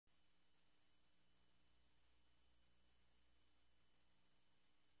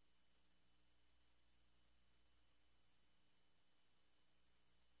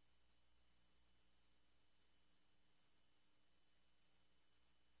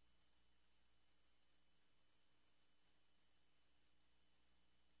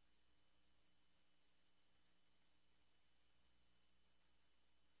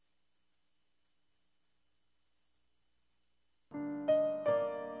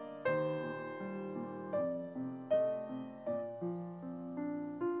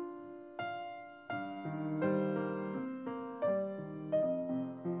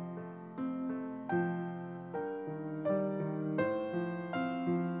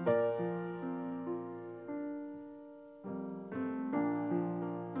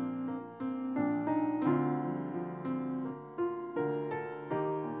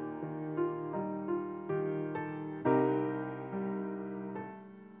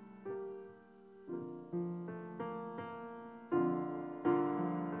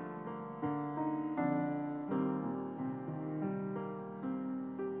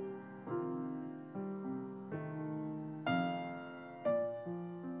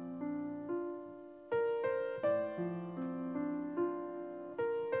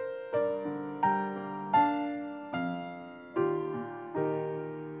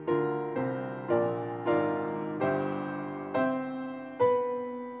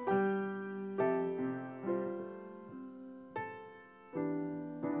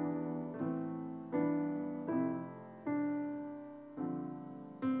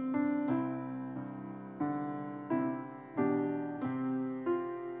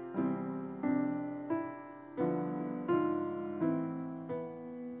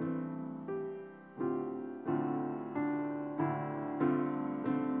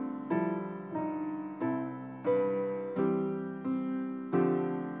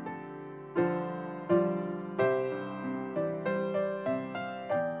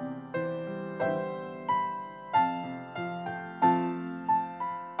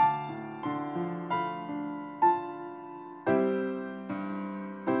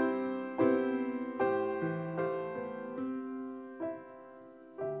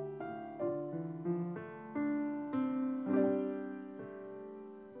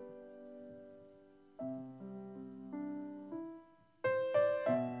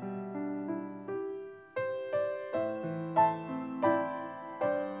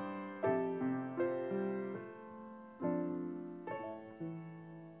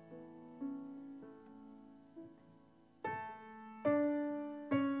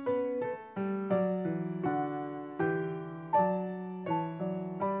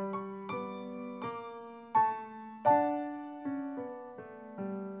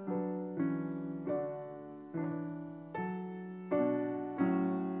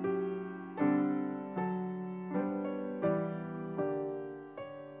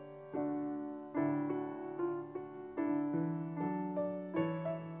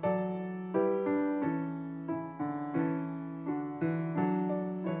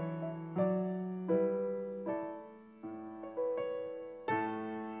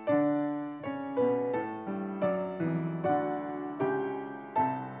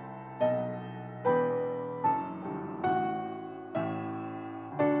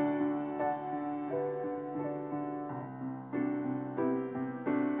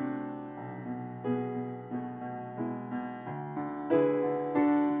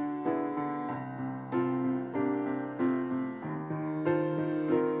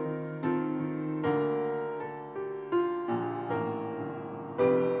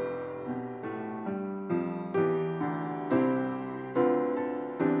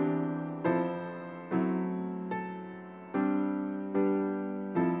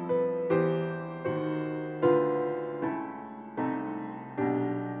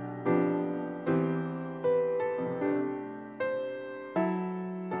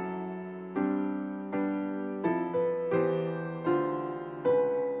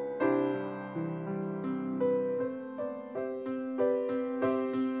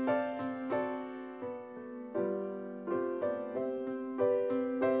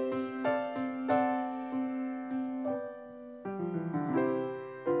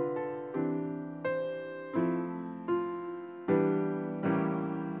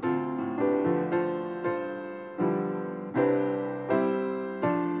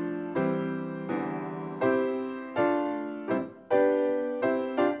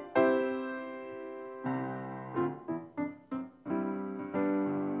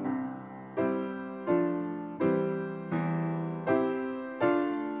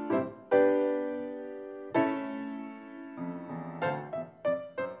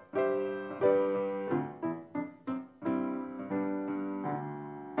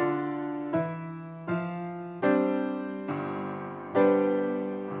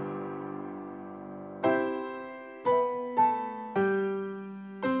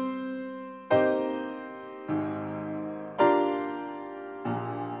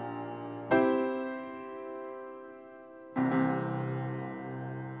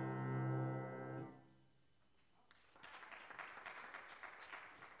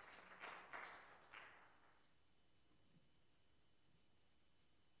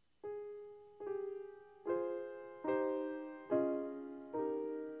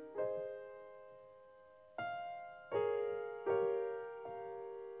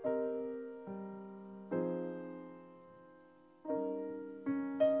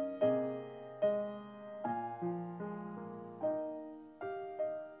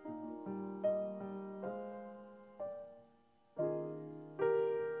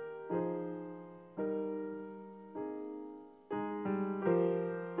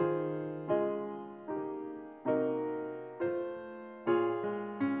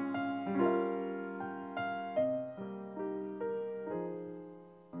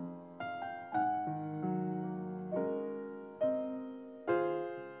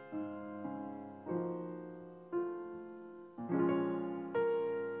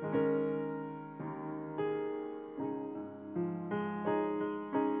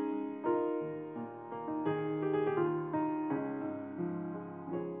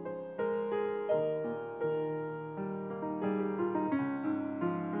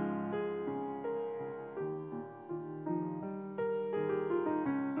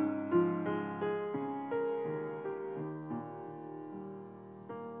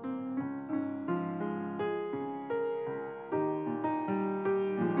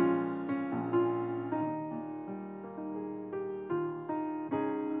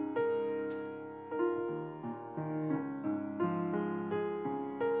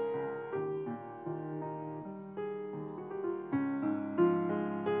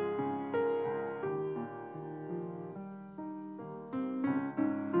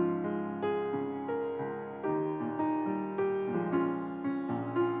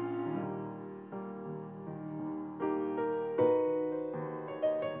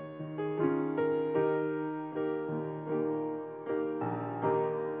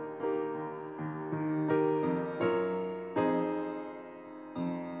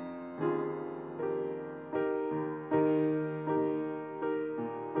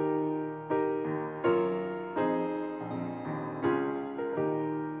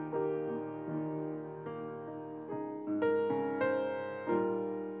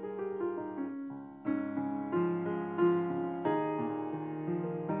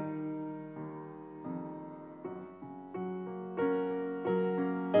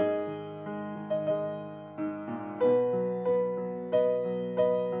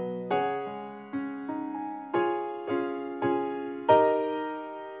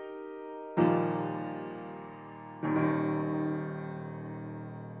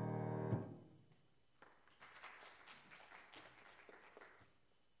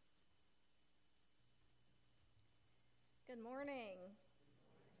Good morning.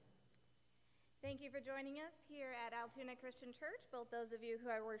 Thank you for joining us here at Altoona Christian Church, both those of you who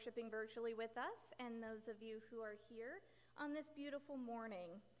are worshiping virtually with us and those of you who are here on this beautiful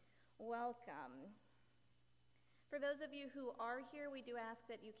morning. Welcome. For those of you who are here, we do ask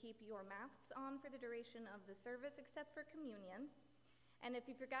that you keep your masks on for the duration of the service, except for communion. And if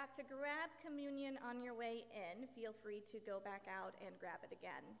you forgot to grab communion on your way in, feel free to go back out and grab it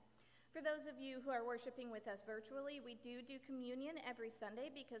again. For those of you who are worshiping with us virtually, we do communion every Sunday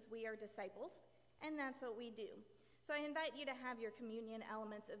because we are disciples, and that's what we do. So I invite you to have your communion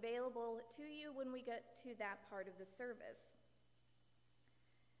elements available to you when we get to that part of the service.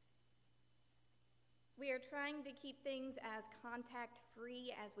 We are trying to keep things as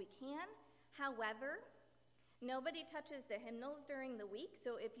contact-free as we can. However, nobody touches the hymnals during the week,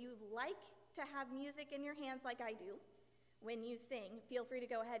 so if you like to have music in your hands like I do, when you sing, feel free to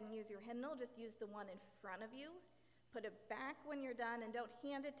go ahead and use your hymnal. Just use the one in front of you. Put it back when you're done, and don't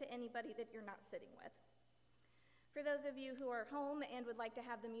hand it to anybody that you're not sitting with. For those of you who are home and would like to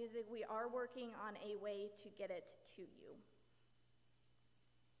have the music, we are working on a way to get it to you.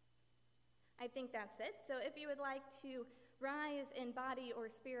 I think that's it. So if you would like to rise in body or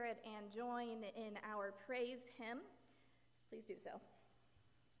spirit and join in our praise hymn, please do so.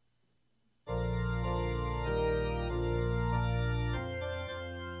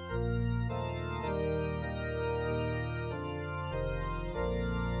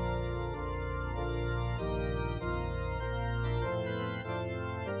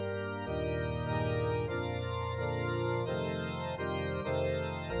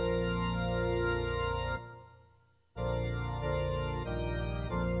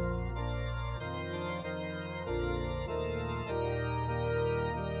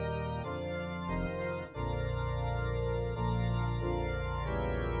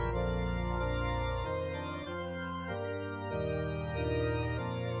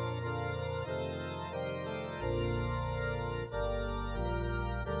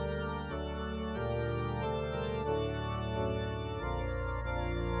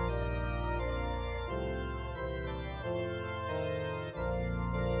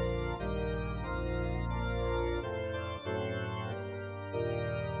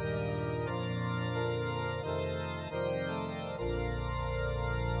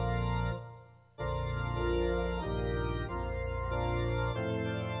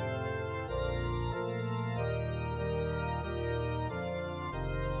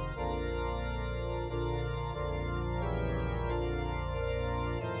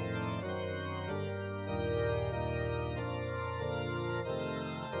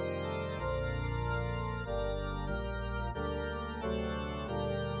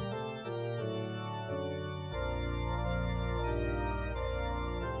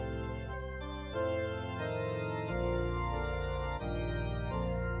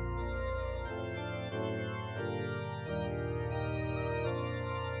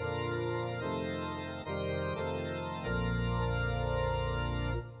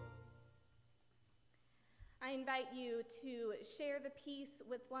 I invite you to share the peace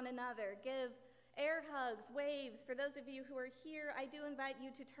with one another. Give air hugs, waves. For those of you who are here, I do invite you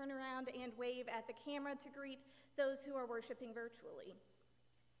to turn around and wave at the camera to greet those who are worshiping virtually.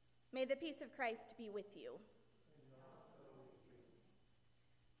 May the peace of Christ be with you.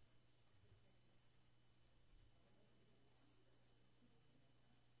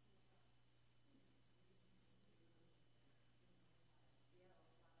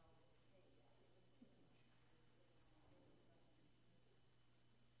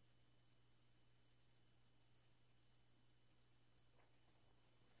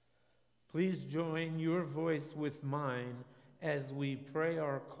 Please join your voice with mine as we pray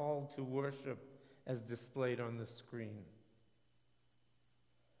our call to worship as displayed on the screen.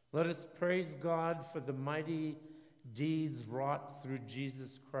 Let us praise God for the mighty deeds wrought through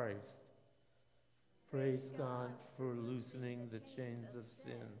Jesus Christ. Praise God for loosening the chains of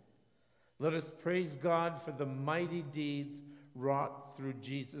sin. Let us praise God for the mighty deeds wrought through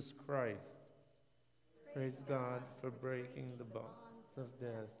Jesus Christ. Praise God for breaking the bonds of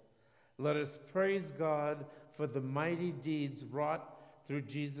death. Let us praise God for the mighty deeds wrought through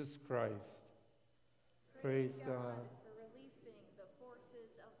Jesus Christ. Praise God for releasing the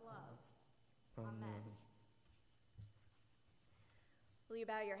forces of love. Amen. Will you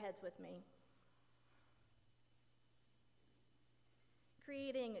bow your heads with me?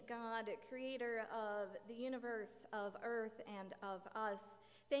 Creating God, creator of the universe, of earth, and of us,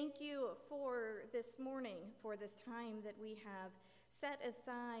 thank you for this morning, for this time that we have set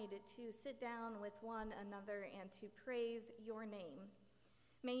aside to sit down with one another and to praise your name.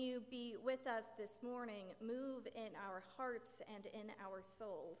 May you be with us this morning, move in our hearts and in our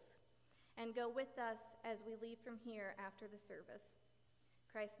souls, and go with us as we leave from here after the service.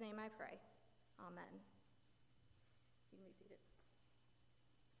 In Christ's name I pray. Amen. You can be seated.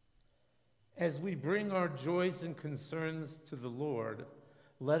 As we bring our joys and concerns to the Lord,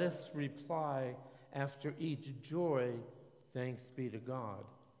 let us reply after each joy, thanks be to God,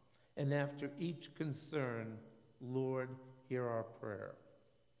 and after each concern, Lord, hear our prayer.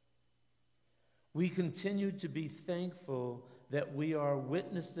 We continue to be thankful that we are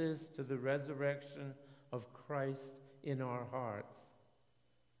witnesses to the resurrection of Christ in our hearts.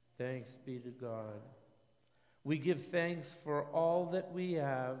 Thanks be to God. We give thanks for all that we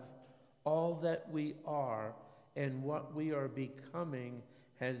have, all that we are, and what we are becoming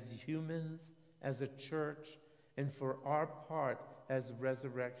as humans, as a church, and for our part as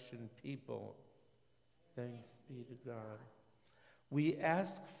resurrection people. Thanks be to God. We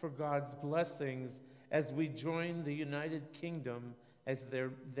ask for God's blessings as we join the United Kingdom as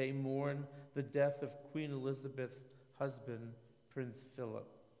they mourn the death of Queen Elizabeth's husband, Prince Philip.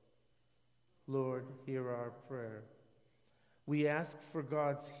 Lord, hear our prayer. We ask for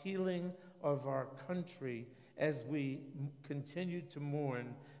God's healing of our country as we continue to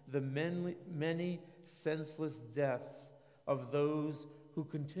mourn the many senseless deaths of those who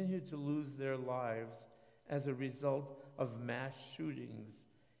continue to lose their lives as a result of mass shootings,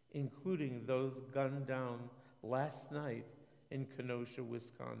 including those gunned down last night in Kenosha,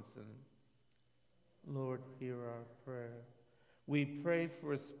 Wisconsin. Lord, hear our prayer. We pray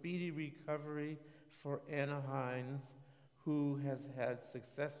for a speedy recovery for Anna Hines, who has had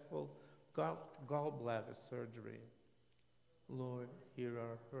successful gallbladder surgery. Lord, hear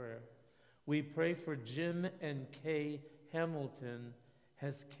our prayer. We pray for Jim and Kay Hamilton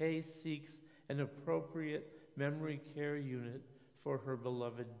as Kay seeks an appropriate memory care unit for her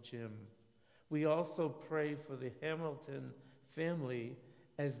beloved Jim. We also pray for the Hamilton family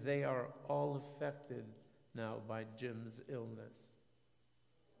as they are all affected now by Jim's illness.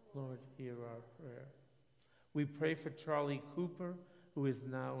 Lord, hear our prayer. We pray for Charlie Cooper, who is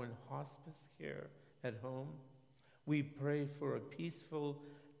now in hospice care at home. We pray for a peaceful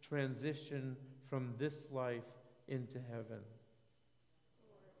transition from this life into heaven.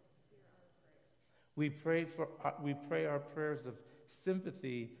 We pray our prayers of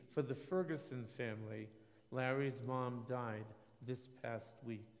sympathy for the Ferguson family. Larry's mom died this past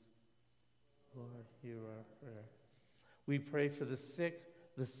week. Lord, hear our prayer. We pray for the sick,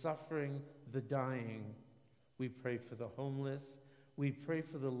 the suffering, the dying. We pray for the homeless. We pray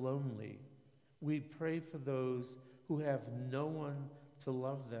for the lonely. We pray for those who have no one to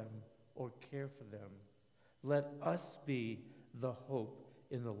love them or care for them. Let us be the hope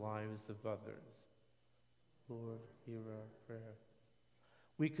in the lives of others. Lord, hear our prayer.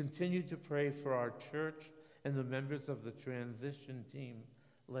 We continue to pray for our church and the members of the transition team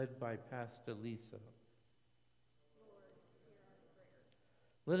led by Pastor Lisa.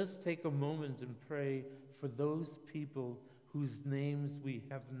 Let us take a moment and pray for those people whose names we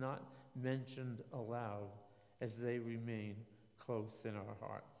have not mentioned aloud as they remain close in our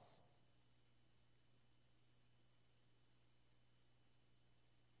hearts.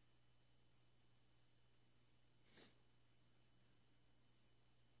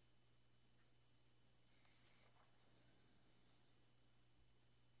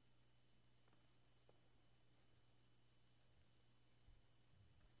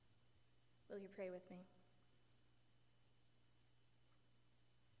 Will you pray with me?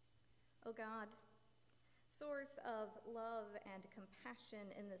 O God, source of love and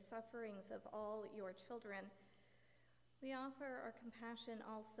compassion in the sufferings of all your children, we offer our compassion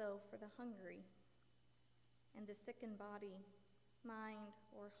also for the hungry and the sick in body, mind,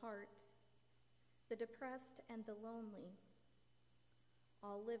 or heart, the depressed and the lonely,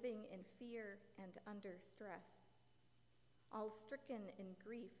 all living in fear and under stress, all stricken in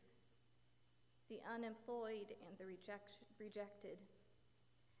grief, the unemployed and the rejected,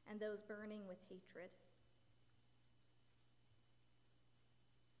 and those burning with hatred.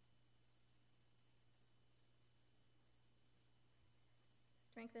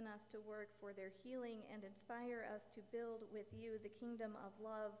 Strengthen us to work for their healing and inspire us to build with you the kingdom of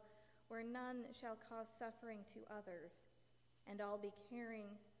love where none shall cause suffering to others, and all be caring,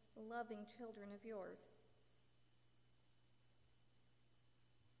 loving children of yours.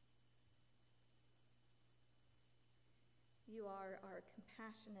 You are our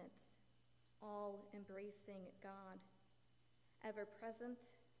compassionate, all-embracing God, ever present,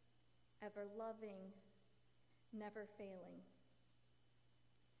 ever loving, never failing.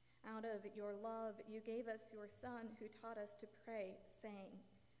 Out of your love, you gave us your Son who taught us to pray, saying,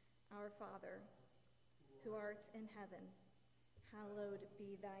 Our Father, who art in heaven, hallowed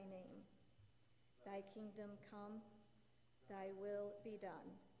be thy name. Thy kingdom come, thy will be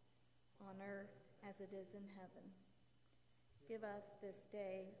done, on earth as it is in heaven. Give us this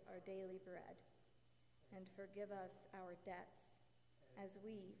day our daily bread, and forgive us our debts, as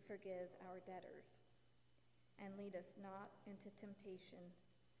we forgive our debtors. And lead us not into temptation,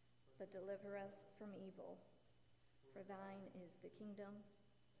 but deliver us from evil. For thine is the kingdom,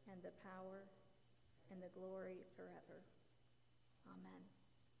 and the power, and the glory forever. Amen.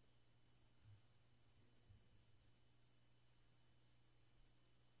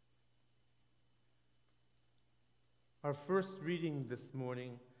 Our first reading this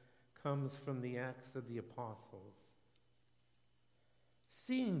morning comes from the Acts of the Apostles.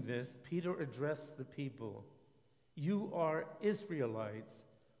 Seeing this, Peter addressed the people. You are Israelites.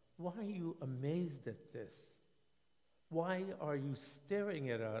 Why are you amazed at this? Why are you staring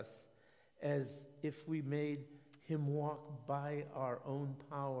at us as if we made him walk by our own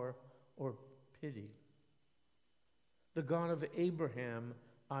power or pity? The God of Abraham,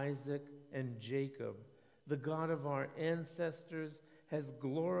 Isaac, and Jacob, the God of our ancestors, has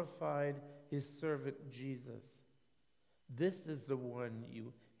glorified his servant Jesus. This is the one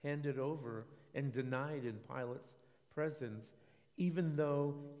you handed over and denied in Pilate's presence, even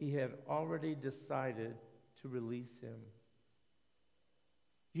though he had already decided to release him.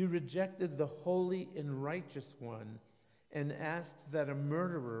 You rejected the holy and righteous one and asked that a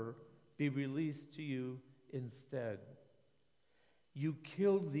murderer be released to you instead. You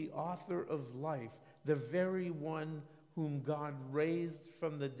killed the author of life, the very one whom God raised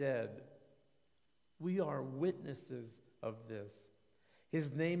from the dead. We are witnesses of this.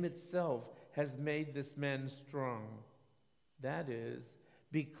 His name itself has made this man strong. That is,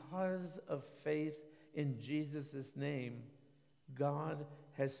 because of faith in Jesus' name, God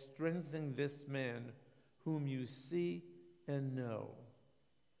has strengthened this man whom you see and know.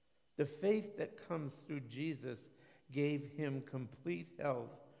 The faith that comes through Jesus gave him complete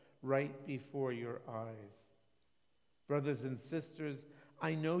health right before your eyes. Brothers and sisters,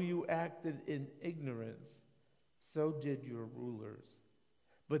 I know you acted in ignorance. So did your rulers.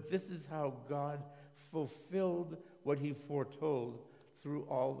 But this is how God fulfilled what he foretold through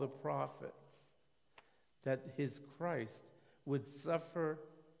all the prophets, that his Christ would suffer,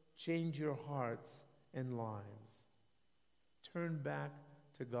 change your hearts and lives. Turn back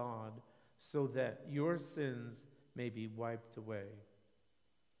to God so that your sins may be wiped away.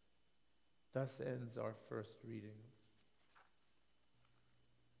 Thus ends our first reading.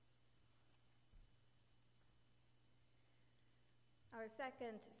 Our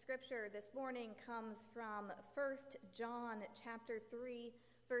second scripture this morning comes from 1 John chapter 3,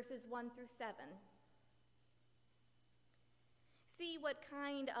 verses 1 through 7. See what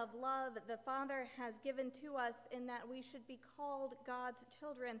kind of love the Father has given to us in that we should be called God's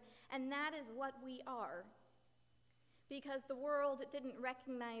children, and that is what we are. Because the world didn't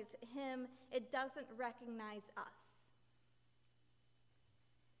recognize him, it doesn't recognize us.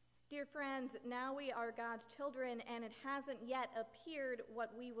 Dear friends, now we are God's children, and it hasn't yet appeared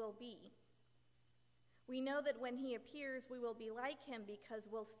what we will be. We know that when he appears, we will be like him because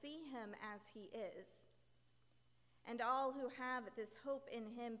we'll see him as he is. And all who have this hope in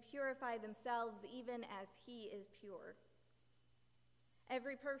him purify themselves even as he is pure.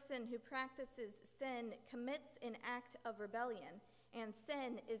 Every person who practices sin commits an act of rebellion, and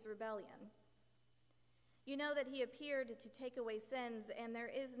sin is rebellion. You know that he appeared to take away sins, and there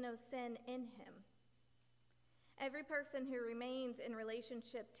is no sin in him. Every person who remains in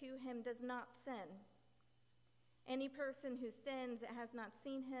relationship to him does not sin. Any person who sins has not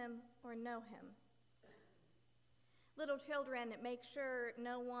seen him or know him. Little children, make sure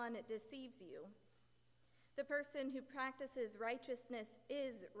no one deceives you. The person who practices righteousness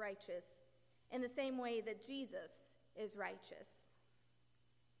is righteous in the same way that Jesus is righteous.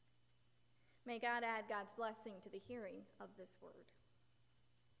 May God add God's blessing to the hearing of this word.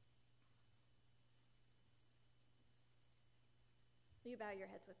 Will you bow your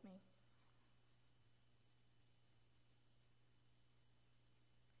heads with me?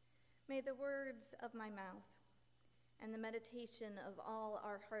 May the words of my mouth and the meditation of all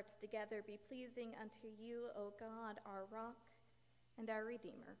our hearts together be pleasing unto you, O God, our rock and our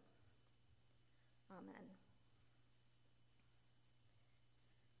Redeemer. Amen.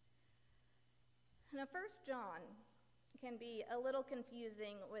 Now, 1 John can be a little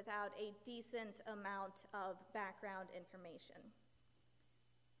confusing without a decent amount of background information.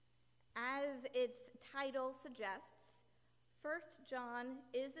 As its title suggests, 1 John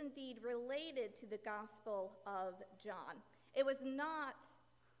is indeed related to the Gospel of John. It was not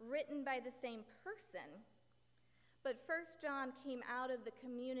written by the same person, but 1 John came out of the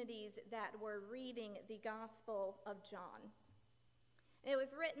communities that were reading the Gospel of John. It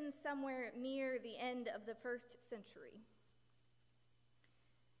was written somewhere near the end of the 1st century.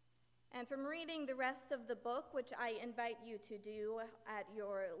 And from reading the rest of the book, which I invite you to do at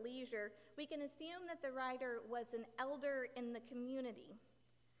your leisure, we can assume that the writer was an elder in the community,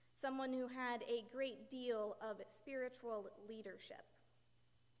 someone who had a great deal of spiritual leadership.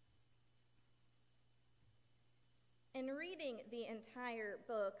 In reading the entire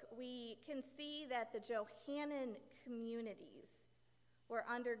book, we can see that the Johannine communities were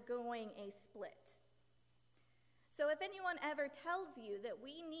undergoing a split. So if anyone ever tells you that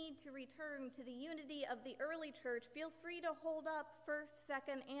we need to return to the unity of the early church, feel free to hold up 1st,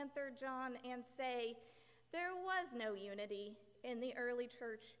 2nd, and 3rd John and say, there was no unity in the early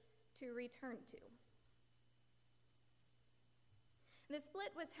church to return to. The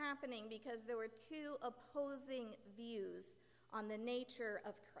split was happening because there were two opposing views on the nature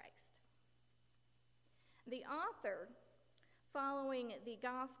of Christ. The author, following the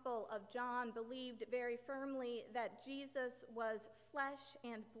Gospel of John, believed very firmly that Jesus was flesh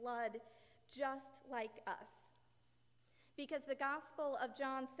and blood just like us. Because the Gospel of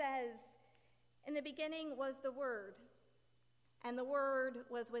John says, "In the beginning was the Word, and the Word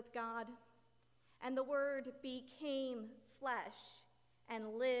was with God, and the Word became flesh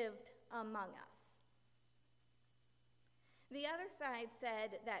and lived among us." The other side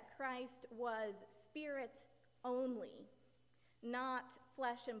said that Christ was spirit only, not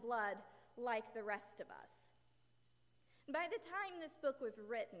flesh and blood like the rest of us. By the time this book was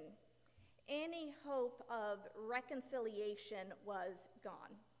written, any hope of reconciliation was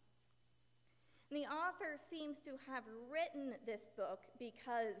gone. The author seems to have written this book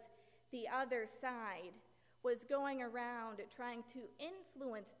because the other side was going around trying to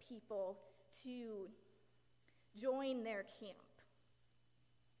influence people to join their camp.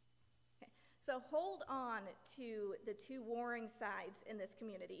 Okay. So hold on to the two warring sides in this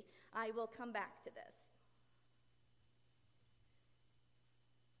community. I will come back to this.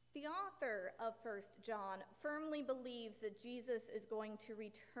 The author of 1 John firmly believes that Jesus is going to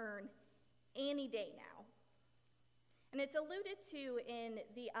return any day now. And it's alluded to in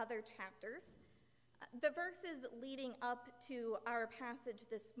the other chapters. The verses leading up to our passage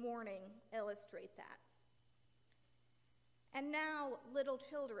this morning illustrate that. And now, little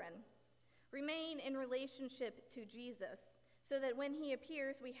children, remain in relationship to Jesus, so that when he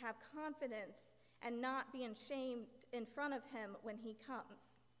appears, we have confidence and not be ashamed in front of him when he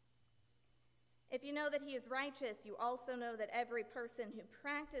comes. If you know that he is righteous, you also know that every person who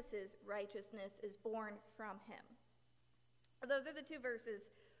practices righteousness is born from him. Those are the two verses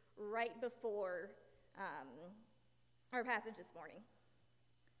right before our passage this morning.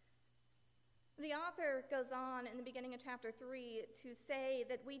 The author goes on in the beginning of chapter 3 to say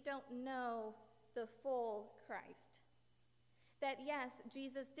that we don't know the full Christ. That yes,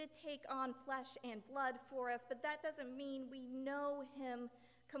 Jesus did take on flesh and blood for us, but that doesn't mean we know him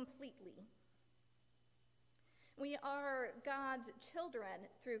completely. We are God's children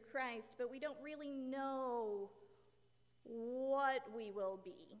through Christ, but we don't really know what we will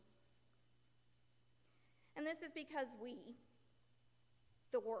be. And this is because we,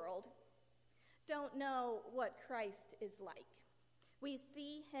 the world, don't know what Christ is like. We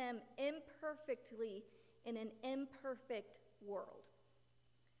see him imperfectly in an imperfect world.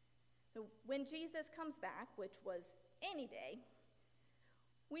 When Jesus comes back, which was any day,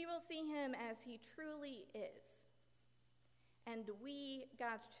 we will see him as he truly is. And we,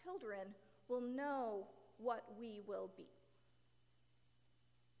 God's children, will know what we will be.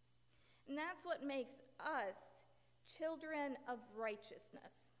 And that's what makes us children of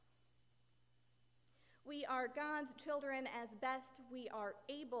righteousness. We are God's children as best we are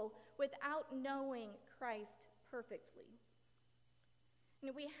able without knowing Christ perfectly.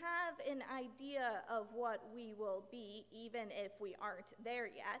 And we have an idea of what we will be, even if we aren't there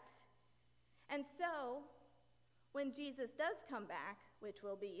yet. And so, when Jesus does come back, which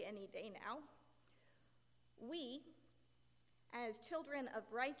will be any day now, we, as children of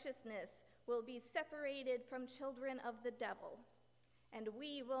righteousness, will be separated from children of the devil, and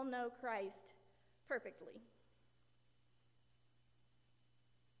we will know Christ perfectly.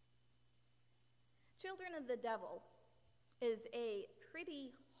 Children of the devil is a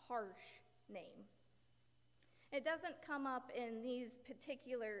pretty harsh name. It doesn't come up in these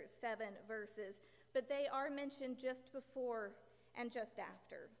particular 7 verses, but they are mentioned just before and just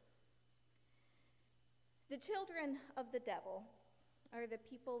after. The children of the devil are the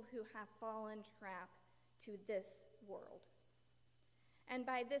people who have fallen trap to this world. And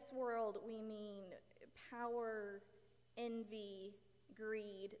by this world, we mean power, envy,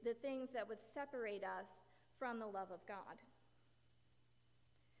 greed, the things that would separate us from the love of God.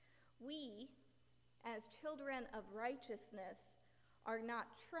 We, as children of righteousness, are not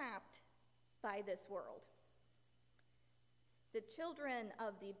trapped by this world. The children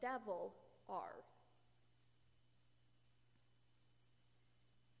of the devil are.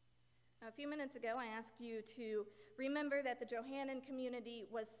 Now, a few minutes ago, I asked you to remember that the Johannine community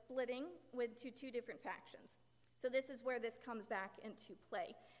was splitting into two different factions. So this is where this comes back into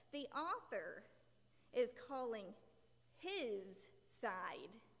play. The author is calling his side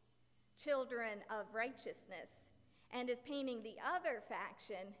children of righteousness and is painting the other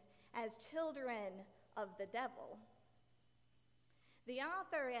faction as children of the devil. The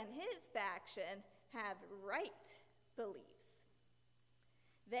author and his faction have right beliefs.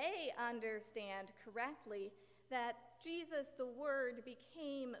 They understand correctly that Jesus, the Word,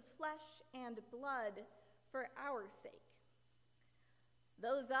 became flesh and blood for our sake.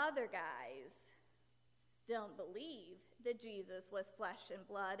 Those other guys don't believe that Jesus was flesh and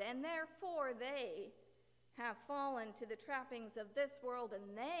blood, and therefore they have fallen to the trappings of this world,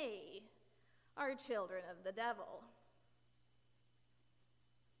 and they are children of the devil.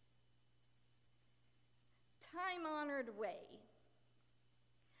 Time-honored way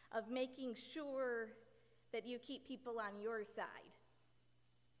of making sure that you keep people on your side.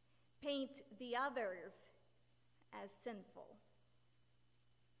 Paint the others as sinful.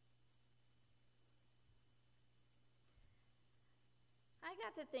 I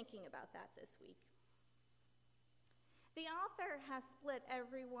got to thinking about that this week. The author has split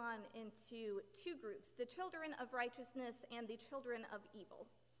everyone into two groups, the children of righteousness and the children of evil.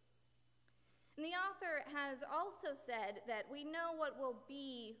 And the author has also said that we know what will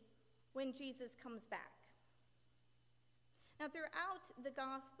be when Jesus comes back. Now, throughout the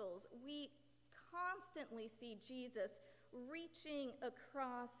Gospels, we constantly see Jesus reaching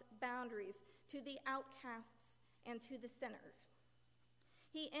across boundaries to the outcasts and to the sinners.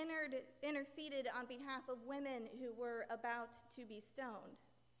 He interceded on behalf of women who were about to be stoned.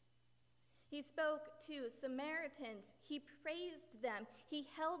 He spoke to Samaritans. He praised them. He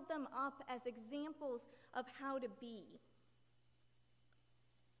held them up as examples of how to be.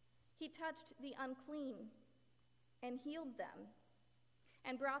 He touched the unclean and healed them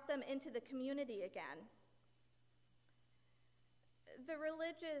and brought them into the community again. The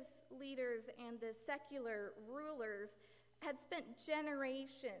religious leaders and the secular rulers had spent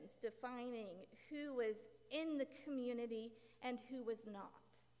generations defining who was in the community and who was not.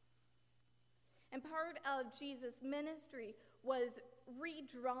 And part of Jesus' ministry was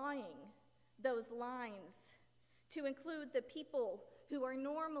redrawing those lines to include the people who are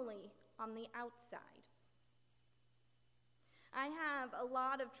normally on the outside. I have a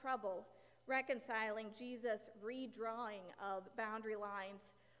lot of trouble reconciling Jesus' redrawing of boundary lines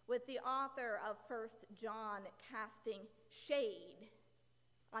with the author of 1 John casting shade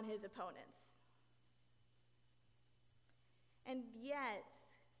on his opponents. And yet,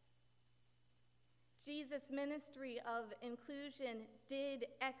 Jesus' ministry of inclusion did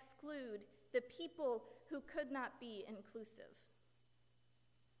exclude the people who could not be inclusive.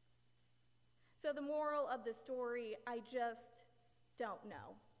 So the moral of the story, I just don't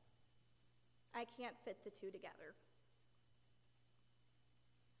know. I can't fit the two together.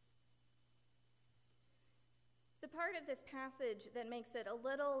 The part of this passage that makes it a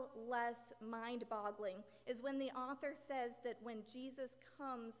little less mind-boggling is when the author says that when Jesus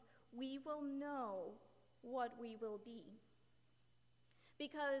comes, we will know what we will be.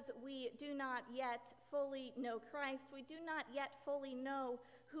 Because we do not yet fully know Christ, we do not yet fully know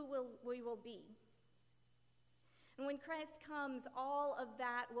who we will be. And when Christ comes, all of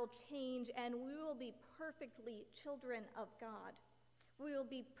that will change, and we will be perfectly children of God. We will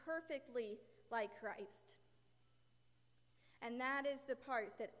be perfectly like Christ. And that is the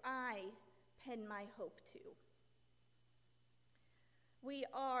part that I pin my hope to. We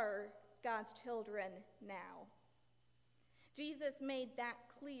are God's children now. Jesus made that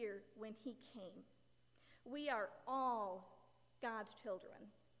clear when he came. We are all God's children.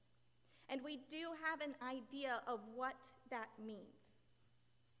 And we do have an idea of what that means.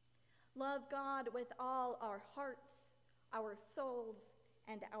 Love God with all our hearts, our souls,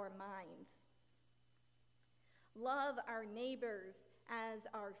 and our minds. Love our neighbors as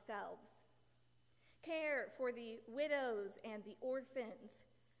ourselves. Care for the widows and the orphans.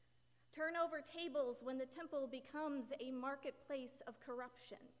 Turn over tables when the temple becomes a marketplace of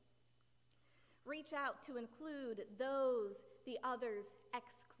corruption. Reach out to include those the others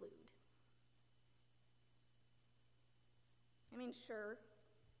exclude. I mean, sure,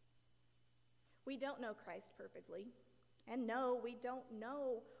 we don't know Christ perfectly. And no, we don't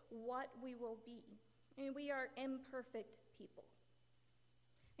know what we will be. I mean, we are imperfect people.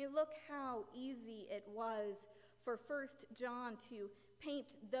 I mean, look how easy it was for 1 John to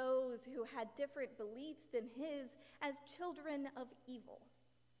paint those who had different beliefs than his as children of evil.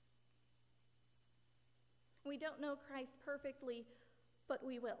 We don't know Christ perfectly, but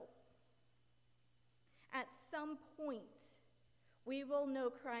we will. At some point, we will know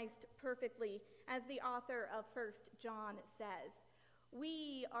Christ perfectly, as the author of 1 John says.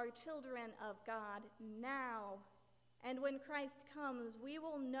 We are children of God now, and when Christ comes, we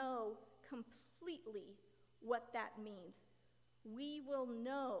will know completely what that means. We will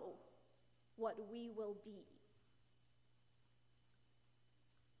know what we will be.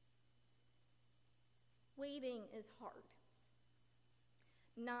 Waiting is hard.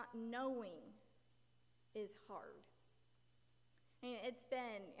 Not knowing is hard. I mean, it's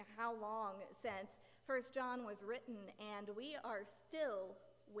been how long since 1 John was written, and we are still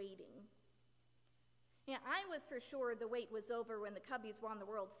waiting. Yeah, I was for sure the wait was over when the Cubbies won the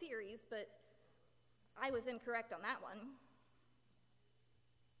World Series, but I was incorrect on that one.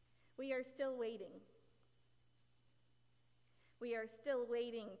 We are still waiting. We are still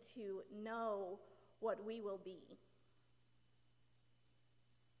waiting to know what we will be.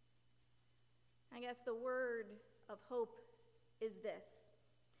 I guess the word of hope is this: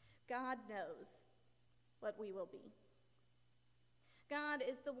 God knows what we will be. God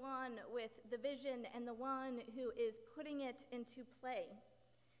is the one with the vision and the one who is putting it into play.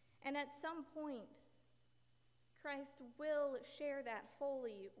 And at some point, Christ will share that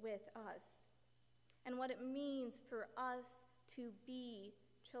fully with us and what it means for us to be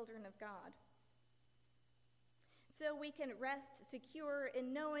children of God. So we can rest secure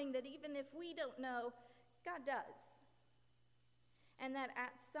in knowing that even if we don't know, God does. And that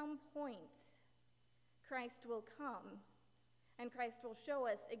at some point, Christ will come, and Christ will show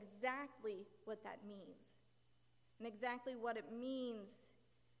us exactly what that means, and exactly what it means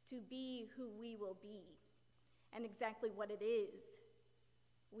to be who we will be, and exactly what it is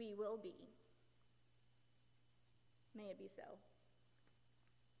we will be. May it be so.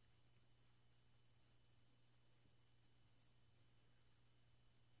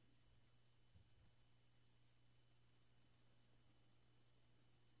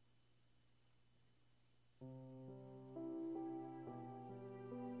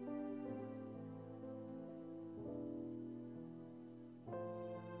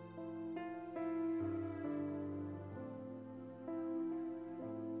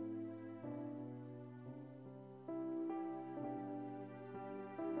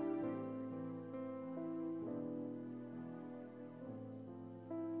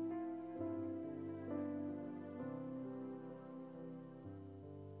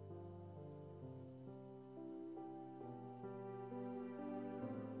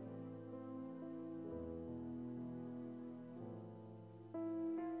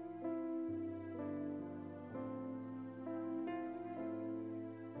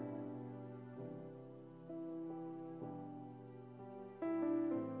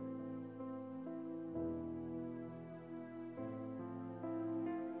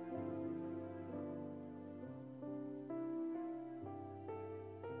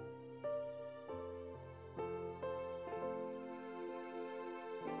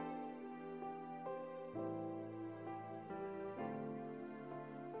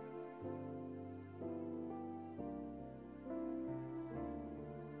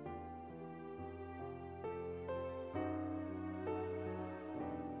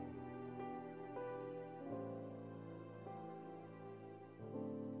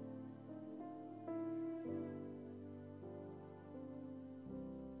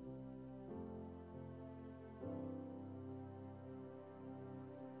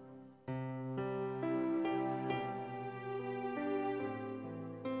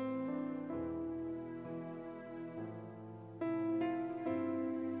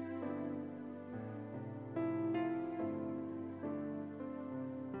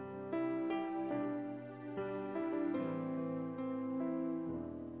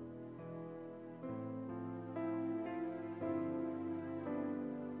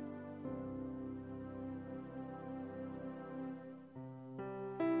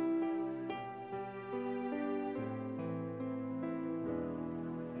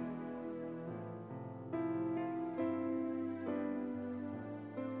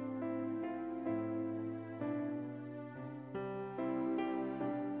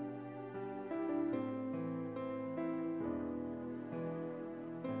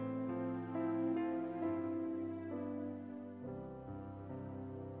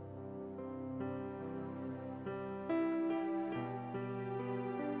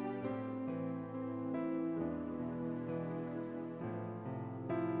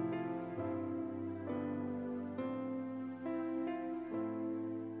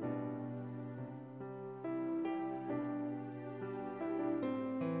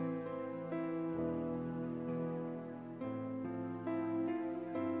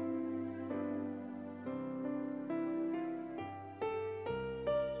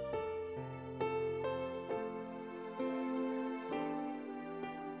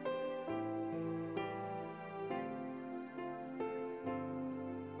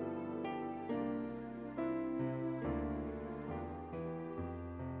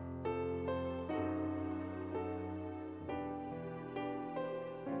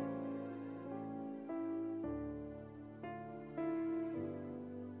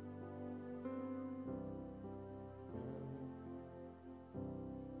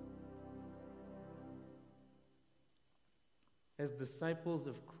 As disciples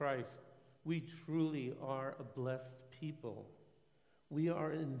of Christ, we truly are a blessed people. We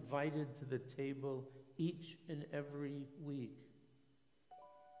are invited to the table each and every week.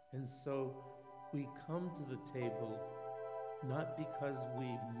 And so we come to the table not because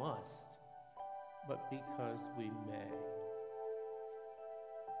we must, but because we may.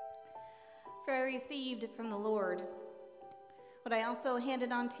 For I received from the Lord what I also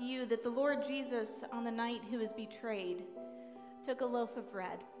handed on to you, that the Lord Jesus, on the night he was betrayed, took a loaf of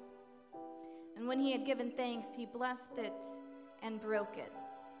bread. And when he had given thanks, he blessed it and broke it,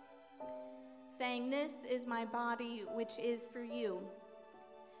 saying, "This is my body, which is for you.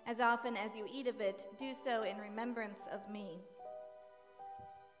 As often as you eat of it, do so in remembrance of me."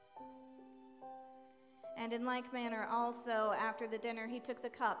 And in like manner also, after the dinner, he took the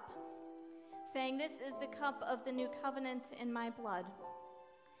cup, saying, "This is the cup of the new covenant in my blood.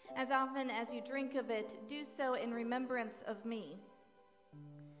 As often as you drink of it, do so in remembrance of me.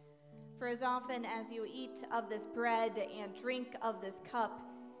 For as often as you eat of this bread and drink of this cup,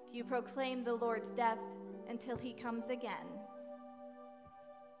 you proclaim the Lord's death until he comes again."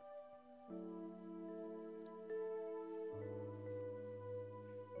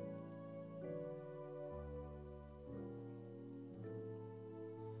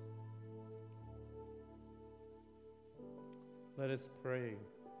 Let us pray.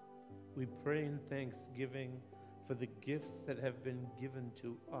 We pray in thanksgiving for the gifts that have been given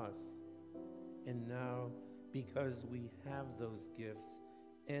to us. And now, because we have those gifts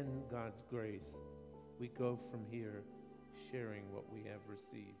and God's grace, we go from here sharing what we have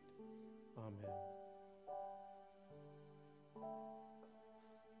received. Amen.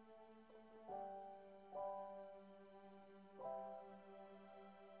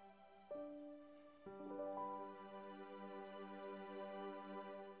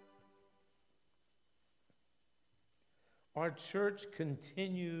 Our church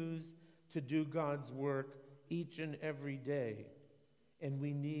continues to do God's work each and every day, and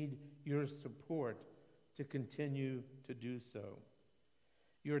we need your support to continue to do so.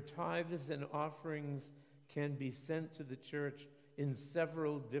 Your tithes and offerings can be sent to the church in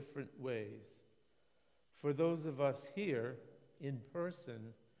several different ways. For those of us here in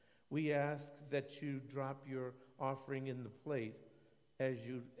person, we ask that you drop your offering in the plate as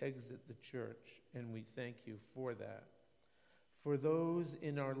you exit the church, and we thank you for that. For those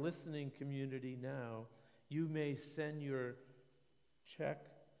in our listening community now, you may send your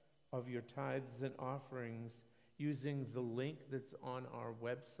check of your tithes and offerings using the link that's on our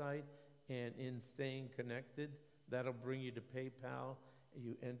website, and in Staying Connected, that'll bring you to PayPal.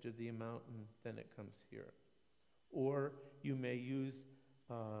 You enter the amount and then it comes here. Or you may use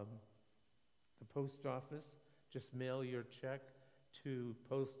the post office. Just mail your check to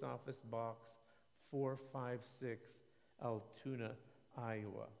Post Office Box 456, Altoona,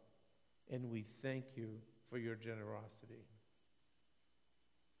 Iowa. And we thank you for your generosity.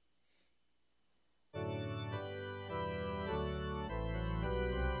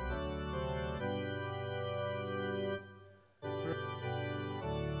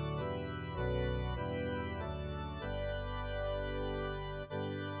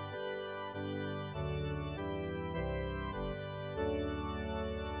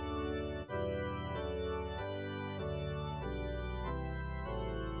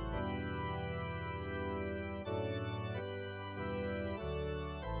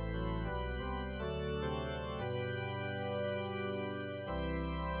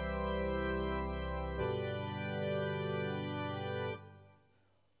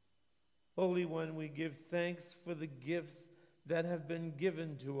 Holy One, we give thanks for the gifts that have been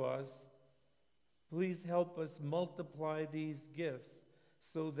given to us. Please help us multiply these gifts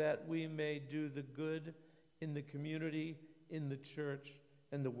so that we may do the good in the community, in the church,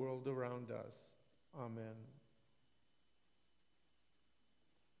 and the world around us. Amen.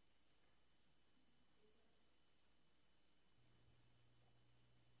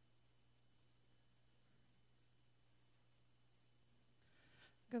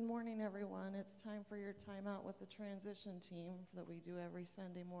 Good morning, everyone. It's time for your time out with the transition team that we do every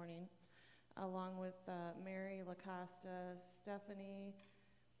Sunday morning, along with Mary LaCosta, Stephanie,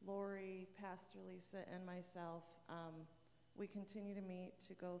 Lori, Pastor Lisa, and myself. We continue to meet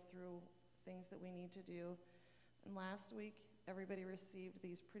to go through things that we need to do. And last week, everybody received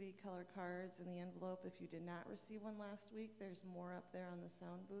these pretty color cards in the envelope. If you did not receive one last week, there's more up there on the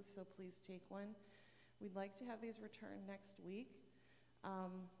sound booth, so please take one. We'd like to have these returned next week.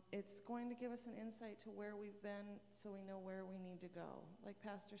 It's going to give us an insight to where we've been so we know where we need to go. Like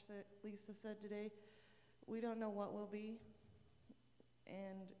Pastor Lisa said today, we don't know what will be,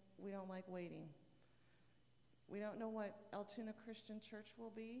 and we don't like waiting. We don't know what Altoona Christian Church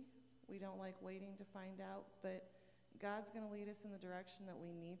will be. We don't like waiting to find out, but God's going to lead us in the direction that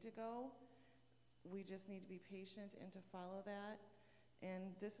we need to go. We just need to be patient and to follow that.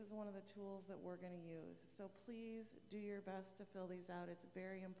 And this is one of the tools that we're going to use. So please do your best to fill these out. It's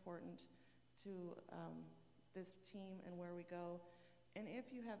very important to this team and where we go. And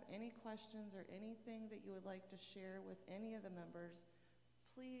if you have any questions or anything that you would like to share with any of the members,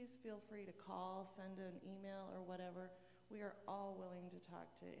 please feel free to call, send an email, or whatever. We are all willing to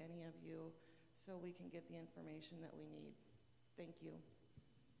talk to any of you so we can get the information that we need. Thank you.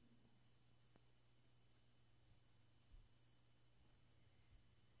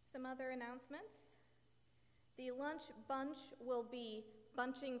 Some other announcements. The lunch bunch will be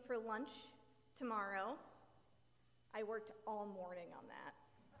bunching for lunch tomorrow. I worked all morning on that.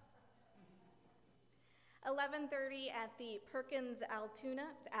 11:30 at the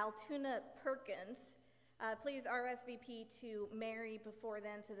Altoona Perkins. Please RSVP to Mary before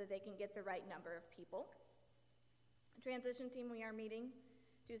then so that they can get the right number of people. Transition team, we are meeting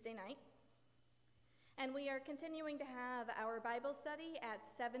Tuesday night. And we are continuing to have our Bible study at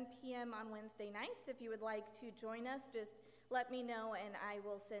 7 p.m. on Wednesday nights. If you would like to join us, just let me know and I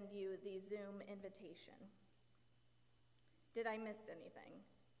will send you the Zoom invitation. Did I miss anything?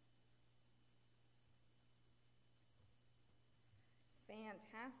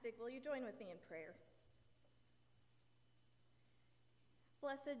 Fantastic. Will you join with me in prayer?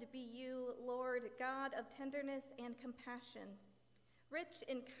 Blessed be you, Lord, God of tenderness and compassion, rich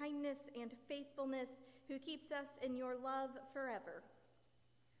in kindness and faithfulness, who keeps us in your love forever.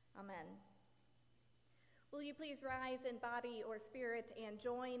 Amen. Will you please rise in body or spirit and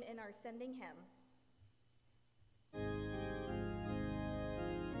join in our sending hymn?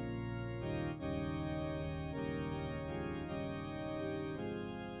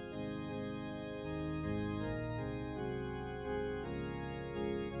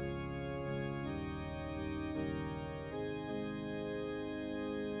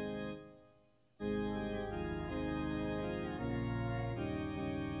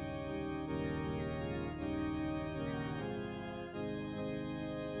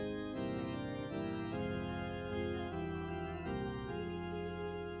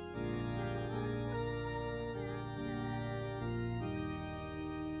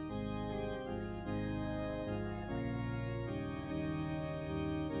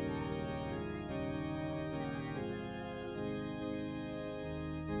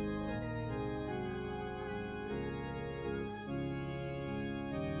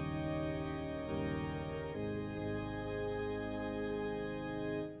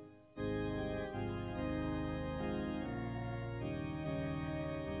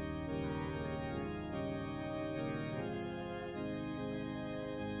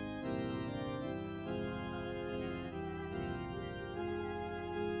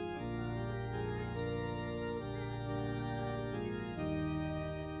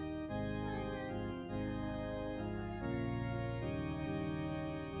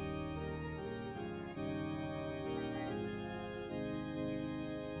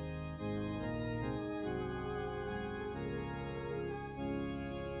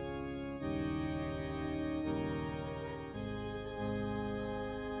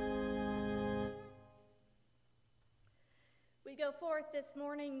 We go forth this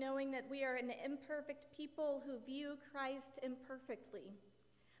morning knowing that we are an imperfect people who view Christ imperfectly.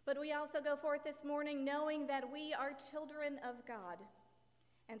 But we also go forth this morning knowing that we are children of God.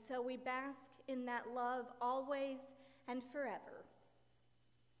 And so we bask in that love always and forever.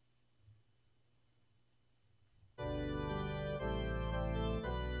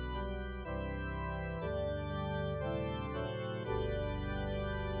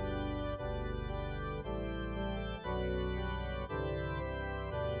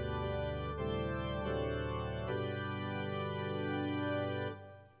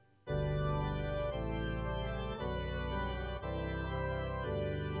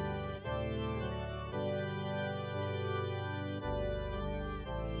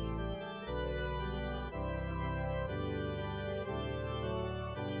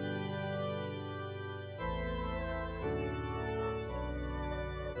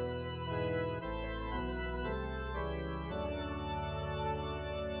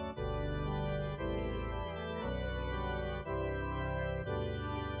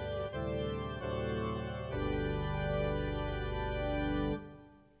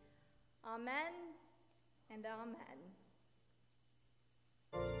 Amen and amen.